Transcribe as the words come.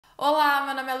Olá,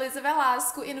 meu nome é Luisa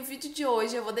Velasco e no vídeo de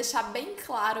hoje eu vou deixar bem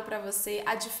claro para você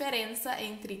a diferença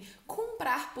entre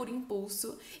comprar por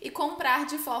impulso e comprar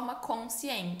de forma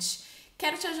consciente.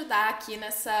 Quero te ajudar aqui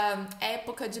nessa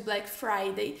época de Black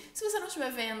Friday. Se você não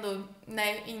estiver vendo,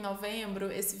 em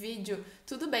novembro esse vídeo,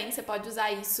 tudo bem, você pode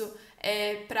usar isso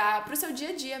para o seu dia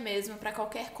a dia mesmo, para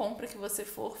qualquer compra que você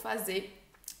for fazer,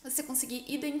 você conseguir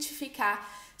identificar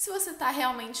se você está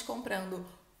realmente comprando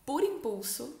por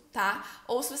impulso, tá?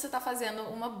 Ou se você tá fazendo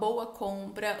uma boa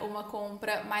compra, uma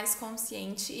compra mais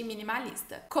consciente e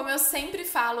minimalista. Como eu sempre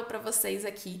falo pra vocês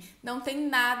aqui, não tem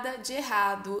nada de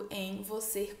errado em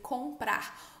você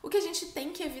comprar. O que a gente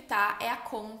tem que evitar é a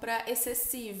compra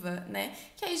excessiva, né?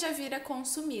 Que aí já vira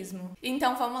consumismo.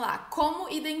 Então vamos lá, como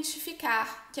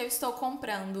identificar que eu estou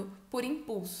comprando por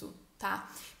impulso, tá?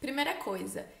 Primeira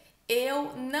coisa,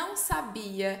 eu não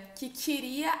sabia que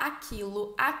queria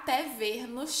aquilo até ver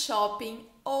no shopping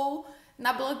ou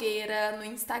na blogueira, no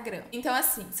Instagram. Então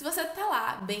assim, se você tá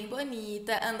lá bem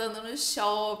bonita, andando no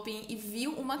shopping e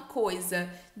viu uma coisa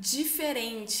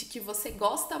diferente que você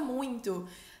gosta muito,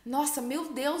 nossa,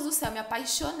 meu Deus do céu, me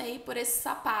apaixonei por esse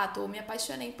sapato, ou me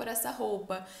apaixonei por essa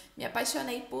roupa, me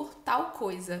apaixonei por tal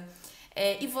coisa.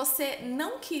 E você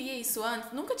não queria isso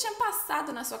antes, nunca tinha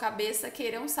passado na sua cabeça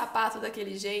querer um sapato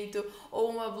daquele jeito ou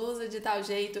uma blusa de tal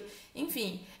jeito,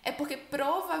 enfim, é porque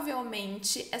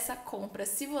provavelmente essa compra,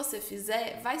 se você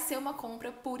fizer, vai ser uma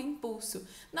compra por impulso,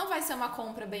 não vai ser uma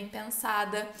compra bem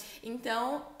pensada,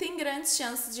 então tem grandes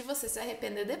chances de você se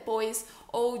arrepender depois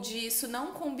ou disso não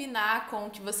combinar com o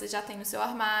que você já tem no seu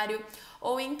armário,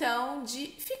 ou então de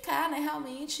ficar,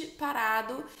 realmente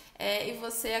parado e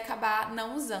você acabar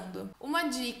não usando. Uma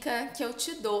dica que eu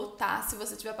te dou, tá? Se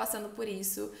você estiver passando por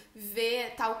isso,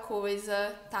 ver tal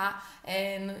coisa, tá?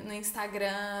 No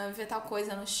Instagram, ver tal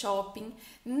coisa no shopping,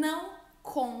 não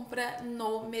compra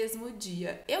no mesmo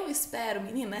dia. Eu espero,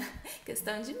 menina,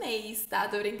 questão de mês, tá?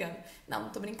 Tô brincando. Não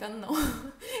tô brincando não.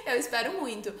 Eu espero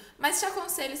muito, mas te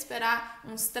aconselho esperar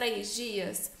uns 3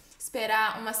 dias,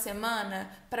 esperar uma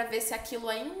semana para ver se aquilo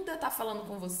ainda tá falando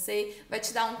com você, vai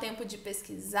te dar um tempo de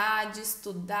pesquisar, de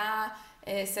estudar,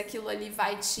 se aquilo ali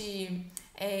vai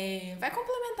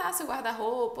complementar seu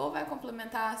guarda-roupa ou vai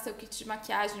complementar seu kit de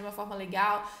maquiagem de uma forma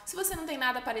legal, se você não tem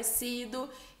nada parecido,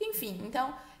 enfim,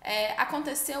 então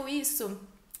aconteceu isso,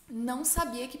 não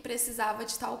sabia que precisava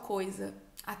de tal coisa,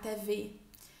 até ver.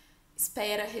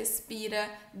 Espera, respira,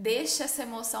 deixa essa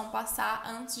emoção passar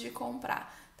antes de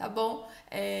comprar, tá bom?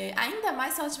 Ainda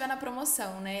mais se ela estiver na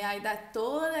promoção, né? Aí dá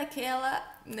toda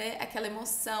aquela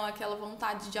emoção, aquela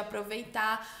vontade de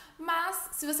aproveitar. Mas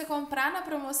se você comprar na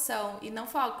promoção e não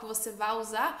for algo que você vai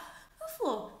usar,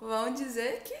 vão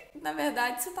dizer que na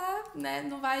verdade você tá,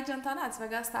 não vai adiantar nada, você vai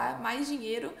gastar mais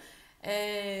dinheiro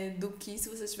do que se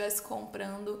você estivesse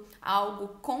comprando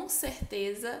algo com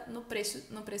certeza no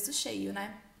preço cheio,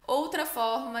 né? Outra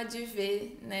forma de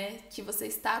ver, que você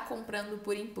está comprando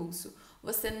por impulso.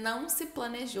 Você não se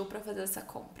planejou para fazer essa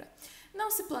compra. Não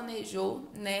se planejou,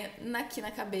 aqui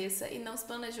na cabeça e não se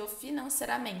planejou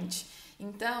financeiramente.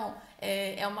 Então,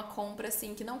 é uma compra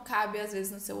assim que não cabe às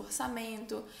vezes no seu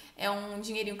orçamento, é um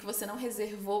dinheirinho que você não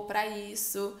reservou para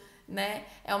isso,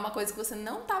 É uma coisa que você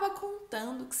não estava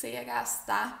contando que você ia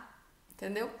gastar,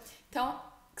 entendeu? Então,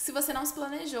 se você não se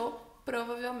planejou,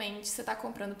 provavelmente você está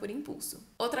comprando por impulso.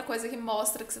 Outra coisa que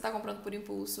mostra que você está comprando por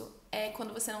impulso é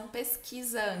quando você não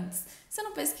pesquisa antes. Você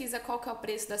não pesquisa qual que é o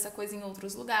preço dessa coisa em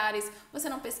outros lugares, você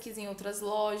não pesquisa em outras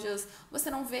lojas,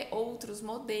 você não vê outros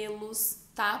modelos,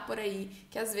 tá? Por aí,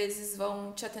 que às vezes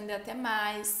vão te atender até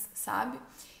mais, sabe?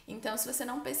 Então, se você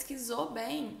não pesquisou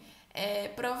bem,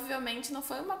 provavelmente não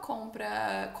foi uma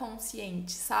compra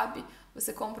consciente, sabe?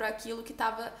 Você comprou aquilo que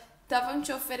estavam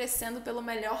te oferecendo pelo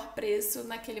melhor preço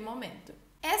naquele momento.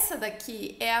 Essa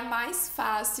daqui é a mais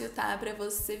fácil, tá? Pra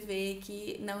você ver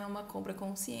que não é uma compra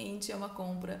consciente, é uma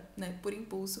compra, por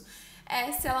impulso.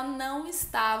 Se ela não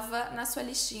estava na sua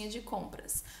listinha de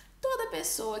compras. Toda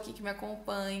pessoa aqui que me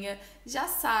acompanha já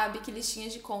sabe que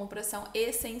listinhas de compras são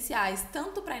essenciais,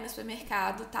 tanto para ir no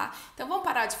supermercado, tá? Então vamos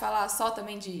parar de falar só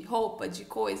também de roupa, de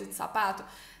coisa, de sapato.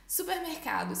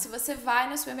 Supermercado, se você vai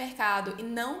no supermercado e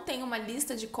não tem uma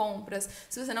lista de compras,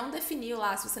 se você não definiu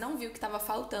lá, se você não viu o que estava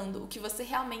faltando, o que você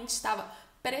realmente estava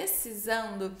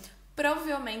precisando,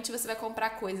 provavelmente você vai comprar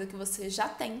coisa que você já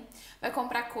tem, vai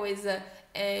comprar coisa,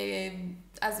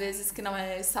 às vezes que não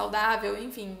é saudável,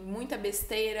 enfim, muita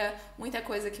besteira, muita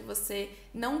coisa que você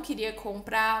não queria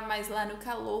comprar, mas lá no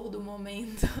calor do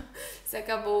momento você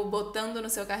acabou botando no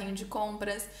seu carrinho de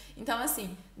compras. Então,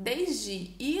 assim,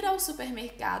 desde ir ao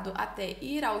supermercado até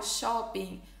ir ao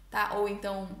shopping, tá? Ou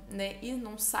então, né, ir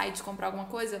num site comprar alguma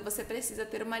coisa, você precisa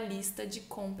ter uma lista de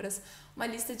compras, uma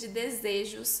lista de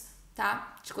desejos,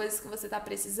 tá? De coisas que você tá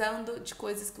precisando, de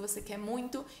coisas que você quer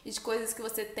muito e de coisas que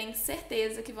você tem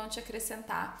certeza que vão te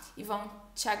acrescentar e vão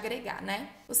te agregar, né?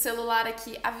 O celular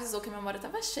aqui avisou que a memória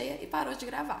estava cheia e parou de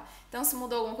gravar. Então, se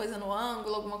mudou alguma coisa no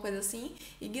ângulo, alguma coisa assim,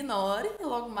 ignore. E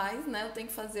logo mais, né, eu tenho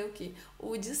que fazer o quê?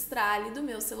 O Destralhe do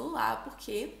meu celular,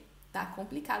 porque tá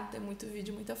complicado ter muito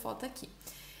vídeo, muita foto aqui.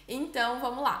 Então,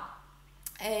 vamos lá.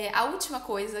 A última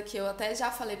coisa que eu até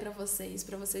já falei pra vocês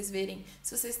verem,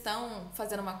 se vocês estão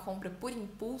fazendo uma compra por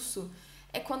impulso,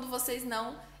 é quando vocês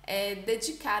não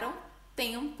dedicaram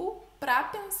tempo pra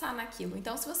pensar naquilo.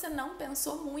 Então, se você não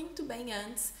pensou muito bem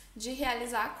antes de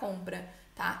realizar a compra,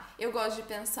 tá? Eu gosto de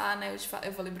pensar, né?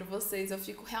 Eu falei pra vocês, eu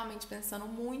fico realmente pensando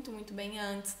muito, muito bem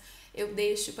antes. Eu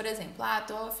deixo, por exemplo,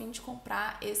 tô a fim de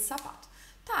comprar esse sapato.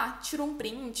 Tá, tiro um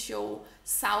print ou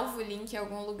salvo o link em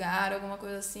algum lugar, alguma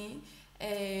coisa assim,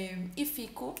 e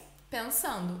fico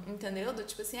pensando, entendeu? Do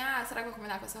tipo assim, será que eu vou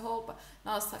combinar com essa roupa?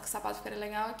 Nossa, que sapato ficaria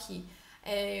legal aqui.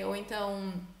 Ou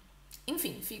então,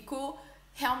 enfim, fico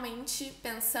realmente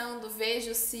pensando,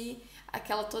 vejo se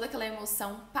toda aquela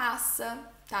emoção passa,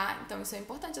 tá? Então isso é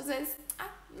importante. Às vezes,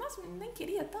 nossa, nem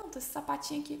queria tanto esse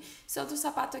sapatinho aqui, esse outro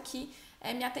sapato aqui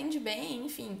me atende bem,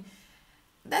 enfim.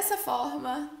 Dessa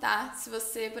forma, tá? Se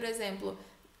você, por exemplo,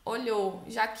 olhou,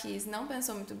 já quis, não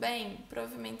pensou muito bem,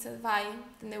 provavelmente você vai,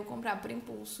 entendeu? Comprar por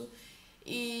impulso.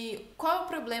 E qual é o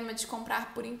problema de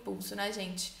comprar por impulso, né,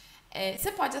 gente?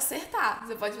 Você pode acertar,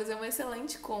 você pode fazer uma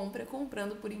excelente compra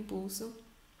comprando por impulso,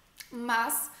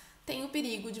 mas tem o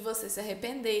perigo de você se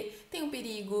arrepender, tem o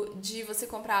perigo de você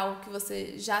comprar algo que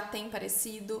você já tem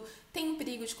parecido, tem o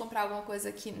perigo de comprar alguma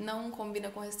coisa que não combina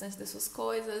com o restante das suas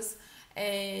coisas.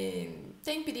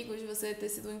 Tem perigo de você ter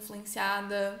sido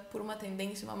influenciada por uma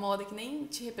tendência, uma moda que nem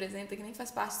te representa, que nem faz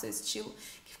parte do seu estilo,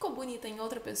 que ficou bonita em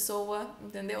outra pessoa,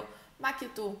 entendeu? Mas que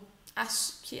tu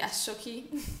achou que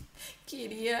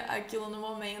queria aquilo no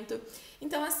momento.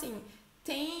 Então, assim,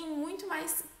 tem muito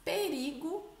mais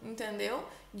perigo, entendeu?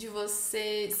 De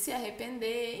você se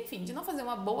arrepender, enfim, de não fazer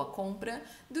uma boa compra,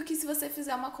 do que se você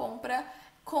fizer uma compra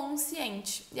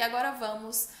consciente. E agora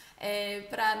vamos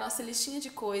para nossa listinha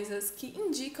de coisas que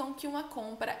indicam que uma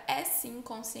compra é sim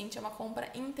consciente, é uma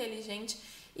compra inteligente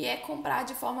e é comprar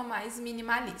de forma mais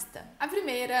minimalista. A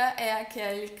primeira é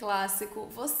aquele clássico,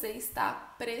 você está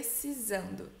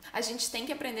precisando. A gente tem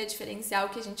que aprender a diferenciar o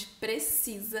que a gente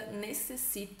precisa,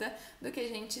 necessita, do que a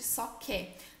gente só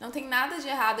quer. Não tem nada de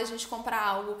errado a gente comprar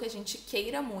algo que a gente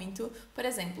queira muito. Por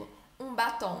exemplo, um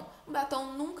batom. Um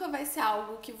batom nunca vai ser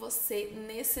algo que você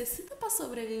necessita para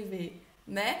sobreviver,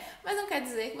 né? Mas não quer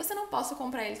dizer que você não possa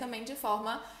comprar ele também de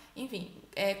forma, enfim,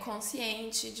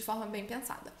 consciente, de forma bem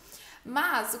pensada.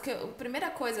 Mas a primeira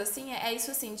coisa assim é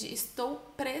isso assim de estou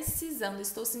precisando,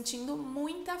 estou sentindo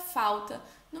muita falta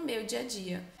no meu dia a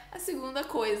dia. A segunda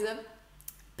coisa,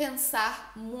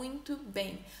 pensar muito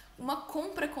bem. Uma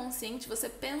compra consciente, você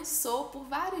pensou por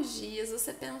vários dias,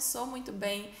 você pensou muito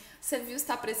bem, você viu se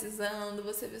está precisando,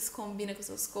 você viu se combina com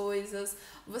suas coisas,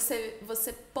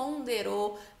 você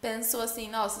ponderou, pensou assim,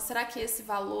 nossa, será que esse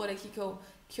valor aqui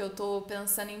que eu tô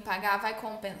pensando em pagar vai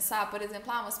compensar? Por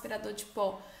exemplo, um aspirador de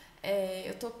pó,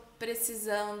 eu tô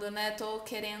precisando, né, tô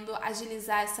querendo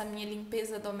agilizar essa minha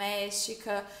limpeza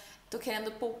doméstica, tô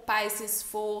querendo poupar esse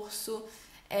esforço,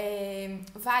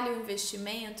 vale o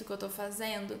investimento que eu tô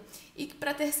fazendo? E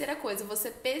para a terceira coisa,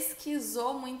 você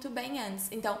pesquisou muito bem antes.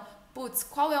 Então,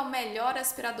 qual é o melhor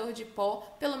aspirador de pó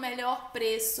pelo melhor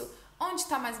preço? Onde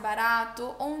está mais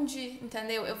barato? Onde,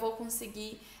 entendeu? Eu vou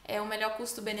conseguir o melhor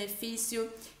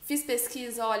custo-benefício. Fiz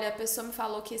pesquisa, olha, a pessoa me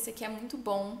falou que esse aqui é muito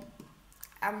bom.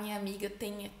 A minha amiga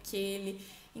tem aquele.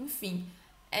 Enfim,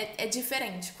 é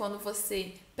diferente quando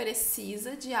você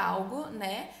precisa de algo,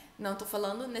 né? Não tô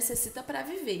falando necessita para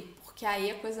viver, porque aí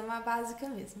é coisa mais básica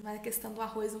mesmo. Mas a questão do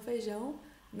arroz no feijão,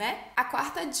 né? A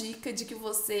quarta dica de que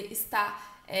você está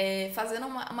fazendo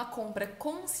uma compra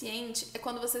consciente é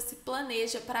quando você se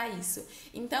planeja para isso.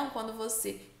 Então, quando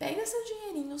você pega seu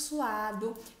dinheirinho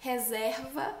suado,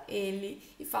 reserva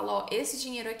ele e fala, ó, esse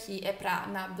dinheiro aqui é para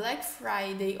na Black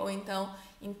Friday ou então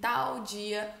em tal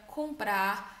dia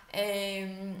comprar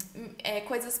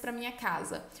coisas para minha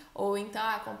casa, ou então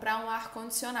comprar um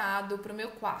ar-condicionado para o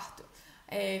meu quarto,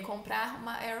 comprar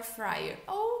uma air fryer,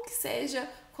 ou que seja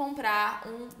comprar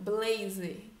um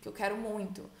blazer que eu quero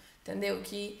muito, entendeu?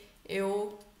 Que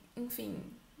eu, enfim,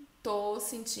 tô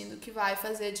sentindo que vai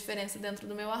fazer a diferença dentro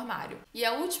do meu armário. E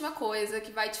a última coisa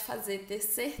que vai te fazer ter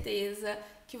certeza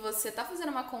que você tá fazendo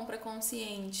uma compra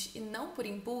consciente e não por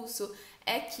impulso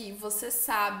é que você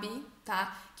sabe,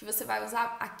 tá? Que você vai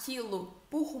usar aquilo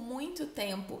por muito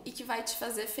tempo e que vai te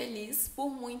fazer feliz por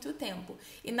muito tempo.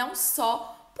 E não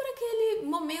só por aquele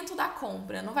momento da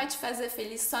compra. Não vai te fazer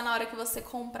feliz só na hora que você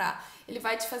comprar. Ele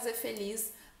vai te fazer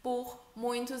feliz por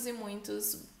muitos e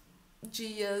muitos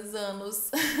dias, anos,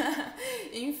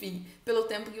 enfim, pelo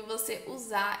tempo que você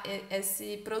usar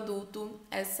esse produto,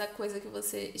 essa coisa que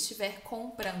você estiver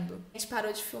comprando. A gente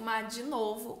parou de filmar de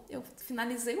novo, eu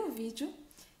finalizei o vídeo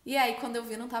e aí quando eu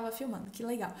vi não tava filmando, que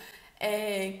legal,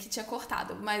 que tinha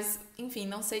cortado, mas enfim,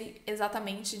 não sei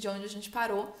exatamente de onde a gente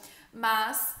parou,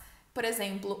 mas... Por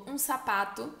exemplo, um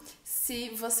sapato, se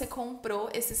você comprou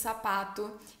esse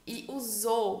sapato e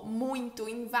usou muito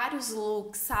em vários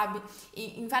looks, sabe?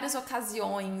 Em várias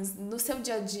ocasiões, no seu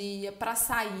dia a dia, pra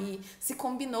sair, se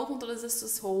combinou com todas as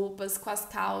suas roupas, com as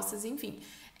calças, enfim.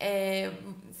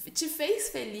 Te fez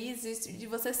feliz e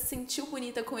você se sentiu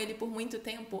bonita com ele por muito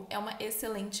tempo, é uma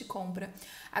excelente compra.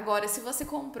 Agora, se você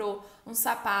comprou um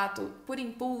sapato por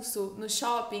impulso no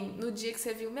shopping, no dia que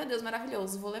você viu, meu Deus,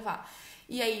 maravilhoso, vou levar.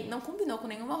 E aí, não combinou com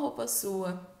nenhuma roupa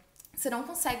sua, você não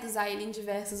consegue usar ele em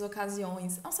diversas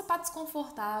ocasiões, é um sapato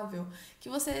desconfortável, que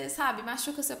você, sabe,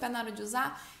 machuca seu pé na hora de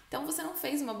usar, então você não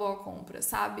fez uma boa compra,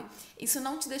 sabe? Isso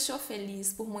não te deixou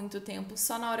feliz por muito tempo,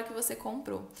 só na hora que você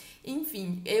comprou.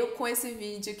 Enfim, eu com esse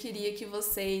vídeo queria que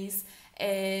vocês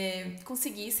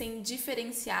conseguissem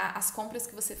diferenciar as compras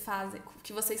que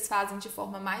vocês fazem de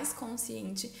forma mais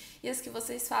consciente e as que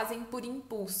vocês fazem por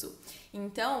impulso.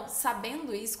 Então,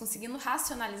 sabendo isso, conseguindo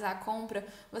racionalizar a compra,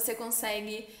 você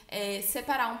consegue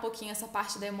separar um pouquinho essa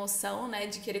parte da emoção, né,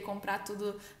 de querer comprar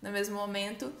tudo no mesmo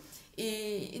momento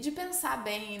e de pensar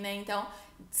bem, né? Então,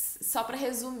 só para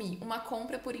resumir, uma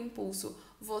compra por impulso,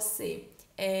 você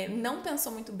não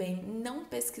pensou muito bem, não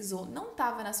pesquisou, não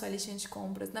estava na sua listinha de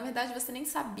compras. Na verdade, você nem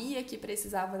sabia que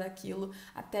precisava daquilo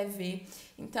até ver.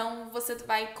 Então, você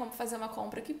vai fazer uma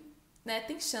compra que, né,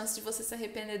 tem chance de você se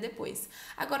arrepender depois.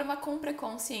 Agora, uma compra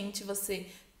consciente, você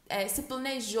se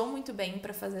planejou muito bem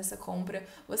para fazer essa compra,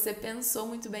 você pensou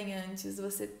muito bem antes,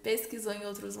 você pesquisou em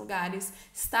outros lugares,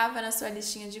 estava na sua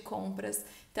listinha de compras.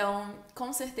 Então,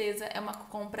 com certeza, é uma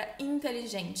compra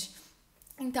inteligente.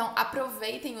 Então,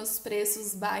 aproveitem os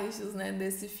preços baixos, né,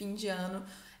 desse fim de ano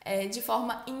de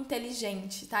forma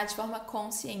inteligente, tá? De forma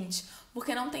consciente.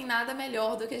 Porque não tem nada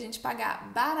melhor do que a gente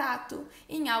pagar barato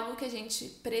em algo que a gente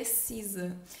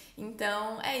precisa.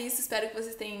 Então, é isso. Espero que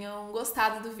vocês tenham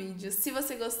gostado do vídeo. Se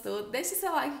você gostou, deixe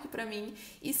seu like aqui pra mim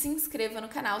e se inscreva no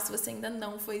canal se você ainda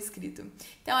não for inscrito.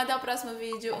 Então, até o próximo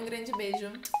vídeo. Um grande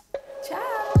beijo.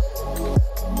 Tchau!